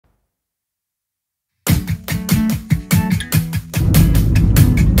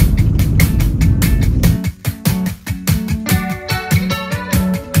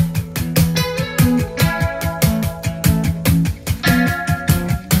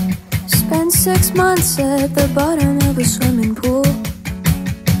6 months at the bottom of a swimming pool.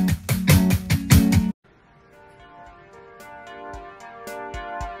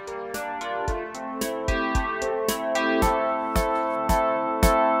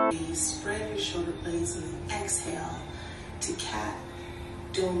 Spread your shoulder blades and then exhale to cat.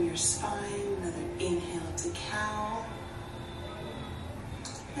 Dome your spine. Another inhale to cow.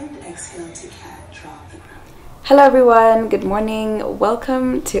 And exhale to cat. Drop the ground. Hello everyone, good morning.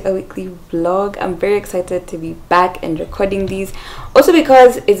 Welcome to a weekly vlog. I'm very excited to be back and recording these, also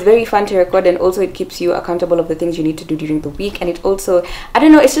because it's very fun to record, and also it keeps you accountable of the things you need to do during the week. And it also, I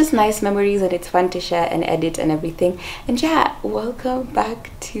don't know, it's just nice memories and it's fun to share and edit and everything. And yeah, welcome back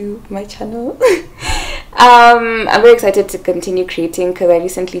to my channel. I'm very excited to continue creating because I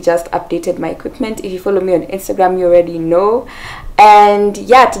recently just updated my equipment. If you follow me on Instagram, you already know. And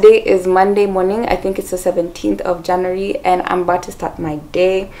yeah, today is Monday morning. I think it's the 17th of January, and I'm about to start my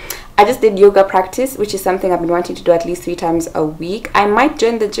day. I just did yoga practice, which is something I've been wanting to do at least 3 times a week. I might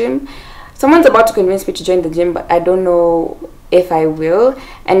join the gym. Someone's about to convince me to join the gym, but I don't know if I will.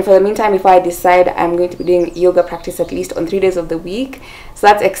 And for the meantime, if I decide, I'm going to be doing yoga practice at least on 3 days of the week, so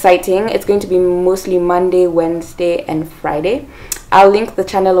that's exciting. It's going to be mostly Monday, Wednesday and Friday. I'll link the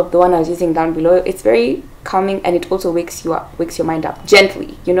channel of the one I was using down below. It's very calming, and it also wakes you up, wakes your mind up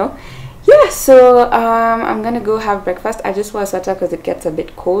gently, you know. Yeah, so I'm gonna go have breakfast. I just wore a sweater because it gets a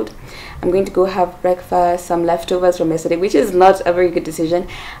bit cold. I'm going to go have breakfast, some leftovers from yesterday, which is not a very good decision.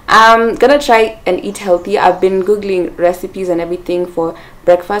 I'm gonna try and eat healthy. I've been googling recipes and everything for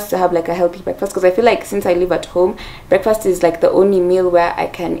breakfast, to have like a healthy breakfast, because I feel like since I live at home, breakfast is like the only meal where I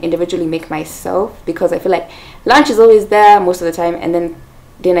can individually make myself, because I feel like lunch is always there most of the time and then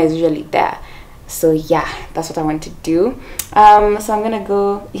dinner is usually there. So yeah, that's what I want to do. So I'm gonna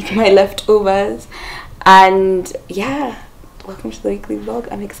go eat my leftovers, and yeah, welcome to the weekly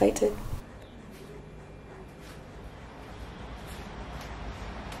vlog. I'm excited.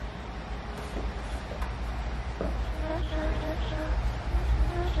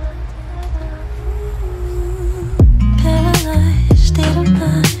 Paralyzed state of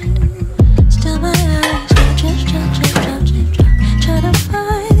mind. Still my eyes go drip, drip, drip, drip, drip, drip. Trying to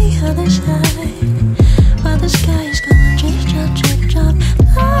find the other side, while the sky is going drip, drip, drip, drip.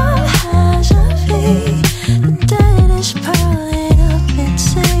 Love has a fate, the dead is piling up, it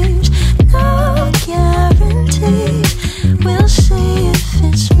seems. No guarantees, we'll see if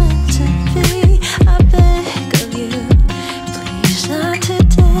it's meant to be. I beg of you, please not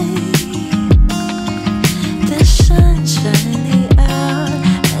today. The sun's finally out,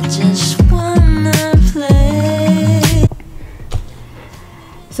 I just wanna play.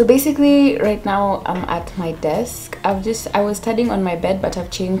 So basically right now I'm at my desk. I was studying on my bed, but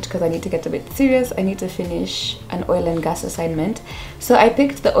I've changed because I need to get a bit serious. I need to finish an oil and gas assignment. So I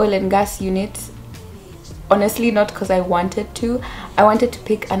picked the oil and gas unit, honestly not because I wanted to. I wanted to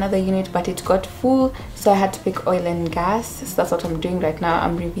pick another unit, but it got full, so I had to pick oil and gas. So that's what I'm doing right now.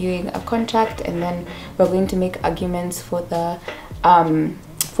 I'm reviewing a contract, and then we're going to make arguments for the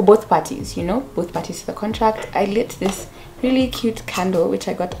for both parties, you know, both parties to the contract. I lit this really cute candle, which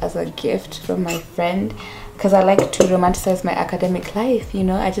I got as a gift from my friend, because I like to romanticize my academic life, you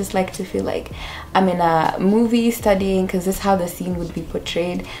know. I just like to feel like I'm in a movie studying, because this is how the scene would be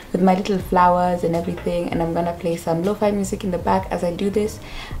portrayed, with my little flowers and everything. And I'm gonna play some lo-fi music in the back as I do this.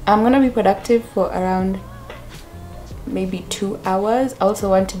 I'm gonna be productive for around maybe 2 hours. I also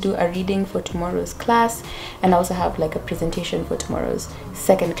want to do a reading for tomorrow's class, and I also have like a presentation for tomorrow's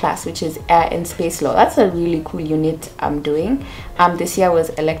second class, which is air and space law. That's a really cool unit I'm doing. This year was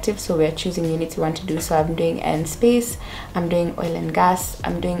elective, so we're choosing units we want to do. So I'm doing air and space, I'm doing oil and gas,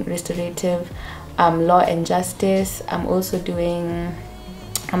 I'm doing restorative law and justice. I'm also doing,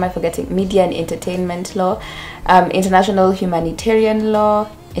 am I forgetting, media and entertainment law, international humanitarian law,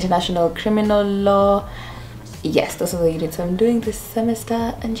 international criminal law. Yes, those are the units I'm doing this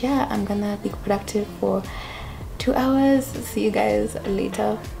semester. And yeah, I'm gonna be productive for 2 hours. See you guys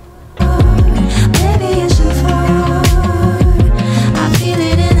later. Maybe it's too far. I feel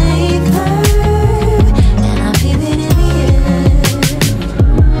it in the ether, and I feel it in the air.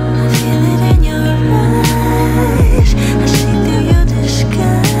 I feel it in your eyes, I see through your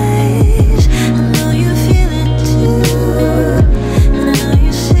disguise. I know you feel it too, and I know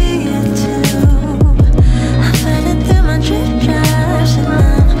you see it too. I'm fighting through my drip drives, and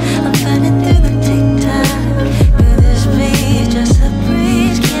I'm fighting through the TikTok. Will this be just a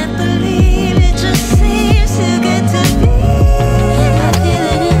breeze? Can't believe it just seems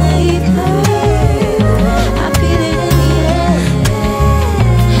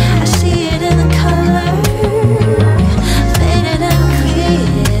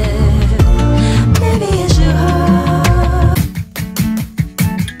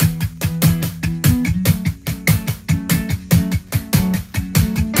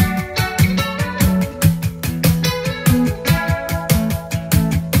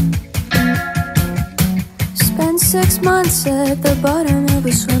 6 months at the bottom of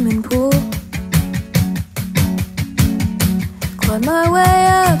a swimming pool. Clawed my way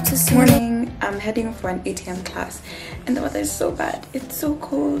up to see. Morning, I'm heading for an 8 a.m. class and the weather is so bad. It's so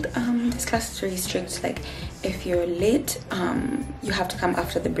cold. This class is very strict. Like if you're late, you have to come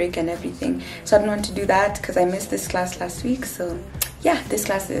after the break and everything. So I don't want to do that because I missed this class last week. So yeah, this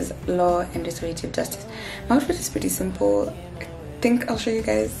class is law and restorative justice. My outfit is pretty simple. I think I'll show you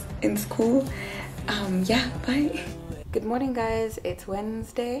guys in school. Yeah, bye. Good morning guys, it's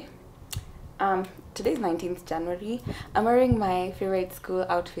Wednesday. Today's 19th January. I'm wearing my favorite school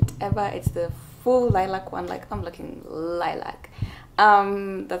outfit ever. It's the full lilac one. Like I'm looking lilac.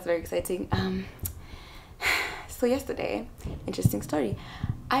 That's very exciting. So yesterday, interesting story,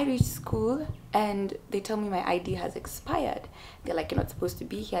 I reached school and they tell me my ID has expired. They're like, you're not supposed to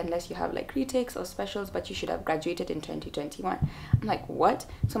be here unless you have like retakes or specials, but you should have graduated in 2021. I'm like, what?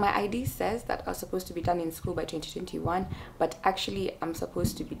 So my ID says that I was supposed to be done in school by 2021, but actually I'm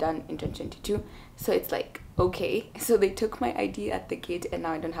supposed to be done in 2022. So it's like, okay. So they took my ID at the gate and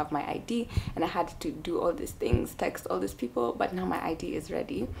now I don't have my ID and I had to do all these things, text all these people, but now my ID is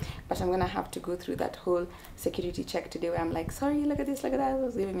ready. But I'm gonna have to go through that whole security check today where I'm like, sorry, look at this, look at that. It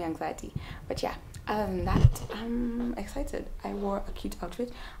was giving me anxiety. But yeah, other than that, I'm excited. I wore a cute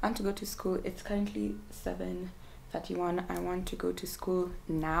outfit. I want to go to school. It's currently 7:31. I want to go to school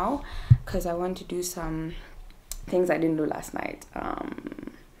now because I want to do some things I didn't do last night.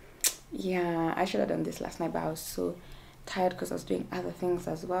 Yeah, I should have done this last night, but I was so tired because I was doing other things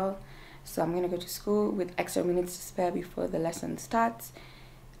as well. So I'm gonna go to school with extra minutes to spare before the lesson starts.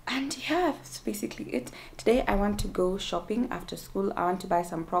 And yeah, that's basically it. Today I want to go shopping after school. I want to buy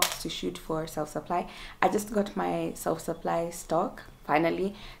some props to shoot for self-supply. I just got my self-supply stock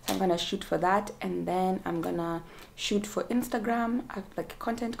finally, so I'm gonna shoot for that, and then I'm gonna shoot for Instagram, like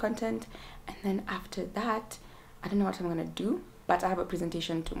content, and then after that I don't know what I'm gonna do, but I have a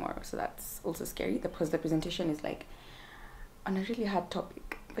presentation tomorrow, so that's also scary because the presentation is like on a really hard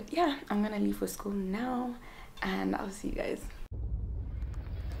topic. But yeah, I'm gonna leave for school now and I'll see you guys.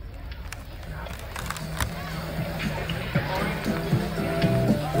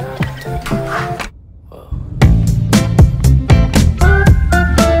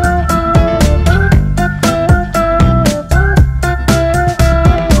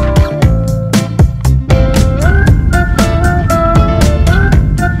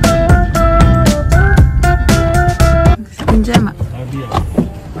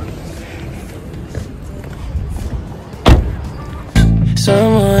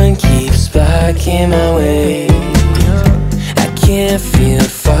 Someone keeps blocking my way. I can't feel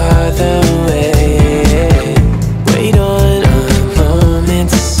farther away. Wait on a moment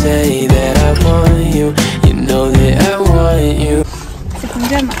to say that I want you. You know that I want you.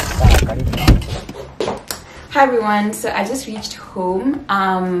 Hi everyone, so I just reached home.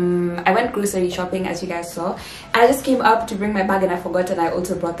 I went grocery shopping, as you guys saw. I just came up to bring my bag and I forgot, and I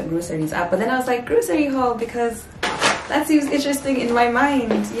also brought the groceries up. But then I was like, grocery haul, because that seems interesting in my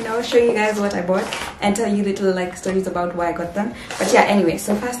mind, you know, show you guys what I bought and tell you little like stories about why I got them. But yeah, anyway,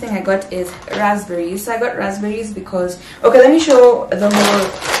 so first thing I got is raspberries. So I got raspberries because, okay, let me show the whole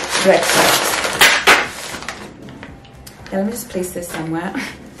breakfast. Yeah, let me just place this somewhere.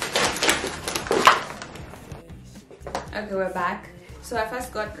 Okay, we're back. So I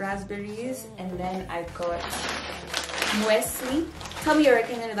first got raspberries and then I got muesli. Tell me your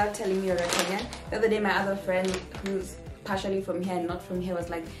opinion without telling me your opinion. The other day my other friend who's partially from here and not from here was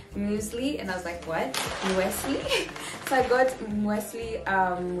like, muesli, and I was like, what? Muesli? So I got muesli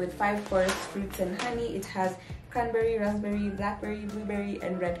with 5 course fruits and honey. It has cranberry, raspberry, blackberry, blueberry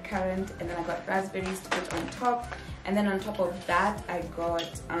and red currant, and then I got raspberries to put on top. And then on top of that I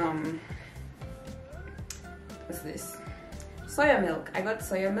got what's this? Soya milk. I got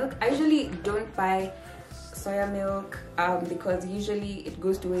soya milk. I usually don't buy soya milk because usually it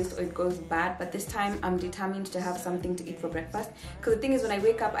goes to waste or it goes bad, but this time I'm determined to have something to eat for breakfast, because the thing is when I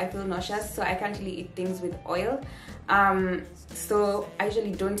wake up I feel nauseous, so I can't really eat things with oil. So I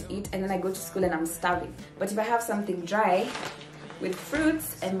usually don't eat, and then I go to school and I'm starving. But if I have something dry with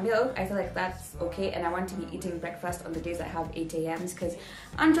fruits and milk, I feel like that's okay. And I want to be eating breakfast on the days I have 8 a.m.s because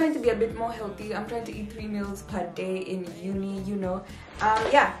I'm trying to be a bit more healthy. I'm trying to eat 3 meals per day in uni, you know.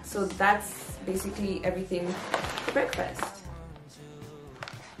 Yeah, so that's basically everything for breakfast.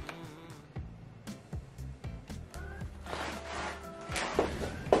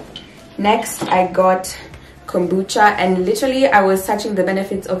 Next, I got kombucha, and literally I was searching the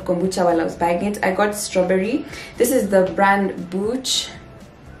benefits of kombucha while I was buying it. I got strawberry. This is the brand Booch.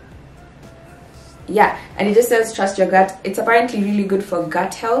 Yeah, and it just says trust your gut. It's apparently really good for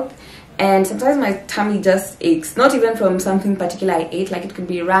gut health, and sometimes my tummy just aches, not even from something particular I ate, like it could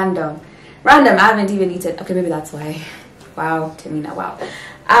be random. I haven't even eaten. Okay, maybe that's why. Wow, Temina, wow.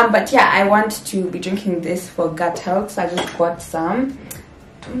 But yeah, I want to be drinking this for gut health, so I just bought some.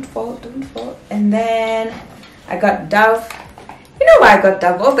 Don't fall. And then I got Dove. You know why I got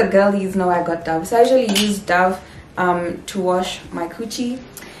Dove? All the girlies know I got Dove. So I usually use Dove to wash my coochie,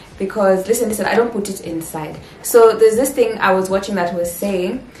 because listen, I don't put it inside. So there's this thing I was watching that was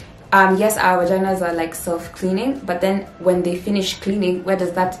saying, yes, our vaginas are like self-cleaning, but then when they finish cleaning, where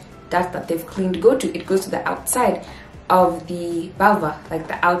does that they've cleaned go to? It goes to the outside of the vulva, like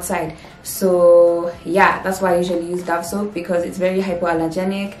the outside. So yeah, that's why I usually use Dove soap, because it's very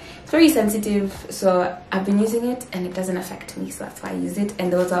hypoallergenic, it's very sensitive. So I've been using it and it doesn't affect me, so that's why I use it.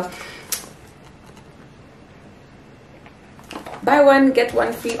 And those are buy one get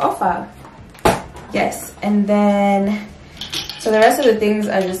one free offer. Yes. And then so the rest of the things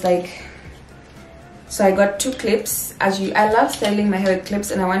are just like, so I got 2 clips. I love styling my hair with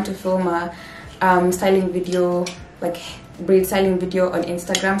clips, and I want to film a styling video, like braid styling video on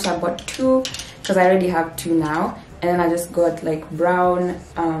Instagram. So I bought 2 because I already have 2 now. And then I just got like brown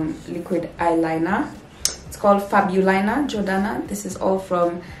liquid eyeliner. It's called Fabuliner Jordana. This is all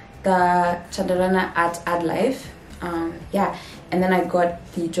from the chandarana at Ad Life. Yeah. And then I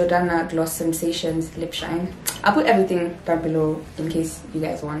got the Jordana Gloss Sensations lip shine. I'll put everything down below in case you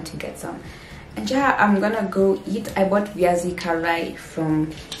guys want to get some. And yeah, I'm gonna go eat. I bought viazi karai from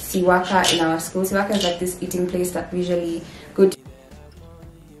Siwaka in our school. Siwaka is like this eating place that we usually go to.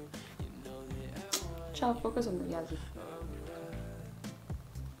 Child, focus on the viazi.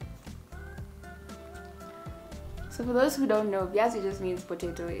 So for those who don't know, viazi just means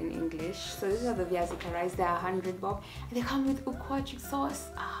potato in English. So these are the viazi karais. They are 100 bob, and they come with ukwachi sauce.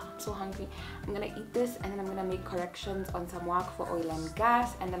 I'm so hungry. I'm gonna eat this, and then I'm gonna make corrections on some work for oil and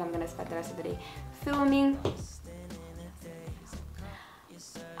gas, and then I'm gonna spend the rest of the day filming.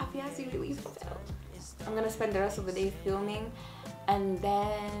 Viazi really fell. I'm gonna spend the rest of the day filming, and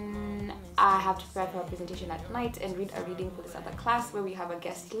then I have to prepare for a presentation at night and read a reading for this other class where we have a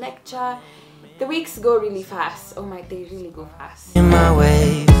guest lecture. The weeks go really fast. Oh my, they really go fast. In my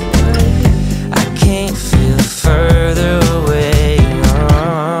way, I can't feel further away.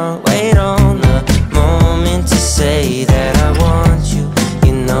 Wait on the moment to say that I want you.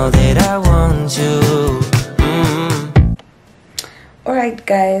 You know that I want you. Alright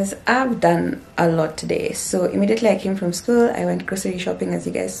guys, I've done a lot today. So immediately I came from school, I went grocery shopping as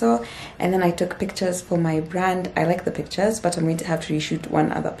you guys saw, and then I took pictures for my brand. I like the pictures, but I'm going to have to reshoot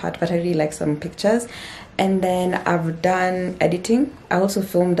one other part, but I really like some pictures. And then I've done editing. I also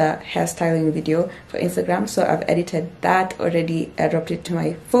filmed a hairstyling video for Instagram, so I've edited that already. I dropped it to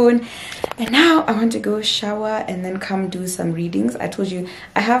my phone, and now I want to go shower and then come do some readings. I told you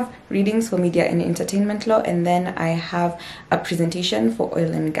I have readings for media and entertainment law, and then I have a presentation for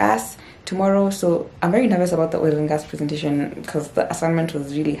oil and gas tomorrow. So I'm very nervous about the oil and gas presentation because the assignment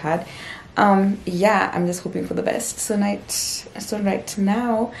was really hard. Yeah, I'm just hoping for the best. So right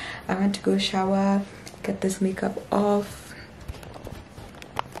now I want to go shower, get this makeup off.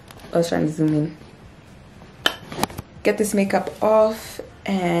 I was trying to zoom in. Get this makeup off,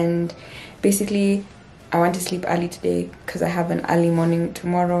 and basically I want to sleep early today because I have an early morning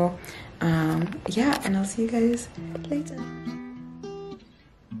tomorrow. Yeah, and I'll see you guys later.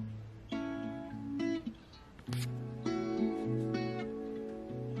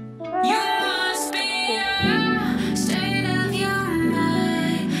 You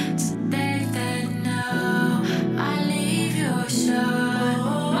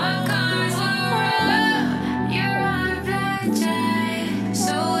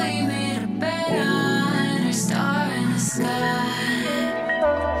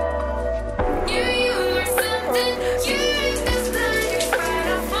are something, you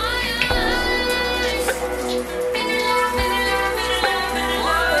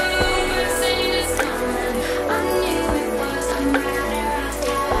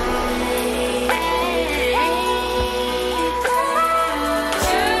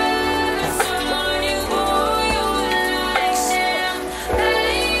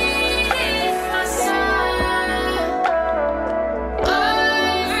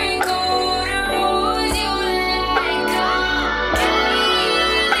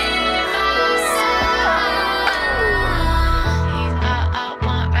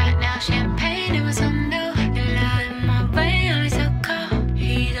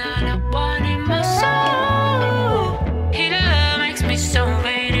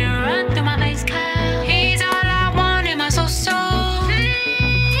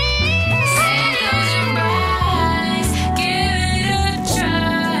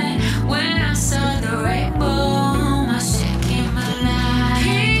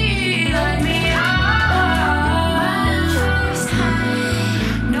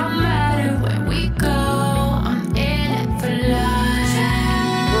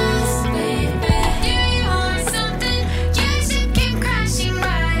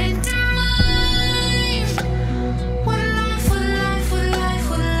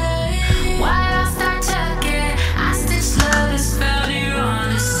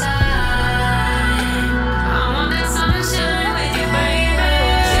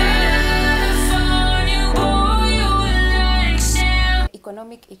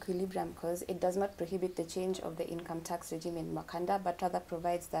freedom because it does not prohibit the change of the income tax regime in Makanda, but rather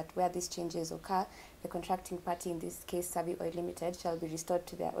provides that where these changes occur, the contracting party, in this case Sabi Oil Limited, shall be restored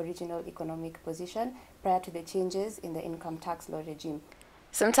to their original economic position prior to the changes in the income tax law regime.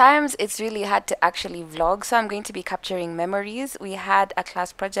 Sometimes it's really hard to actually vlog, so I'm going to be capturing memories. We had a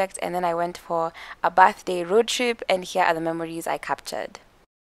class project and then I went for a birthday road trip, and here are the memories I captured.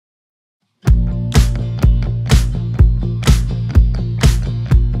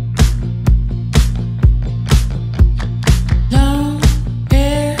 Long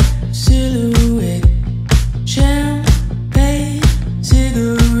hair, silhouette, champagne,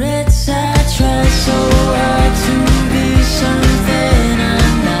 cigarettes. I try so hard to be something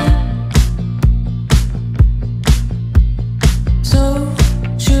I'm not. So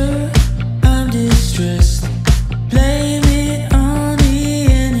sure I'm distressed. Blame it on the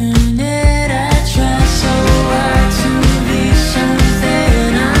internet. I try so hard to be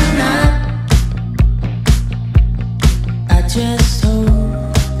something I'm not. I just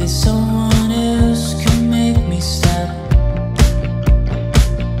hope that someone else can make me stop.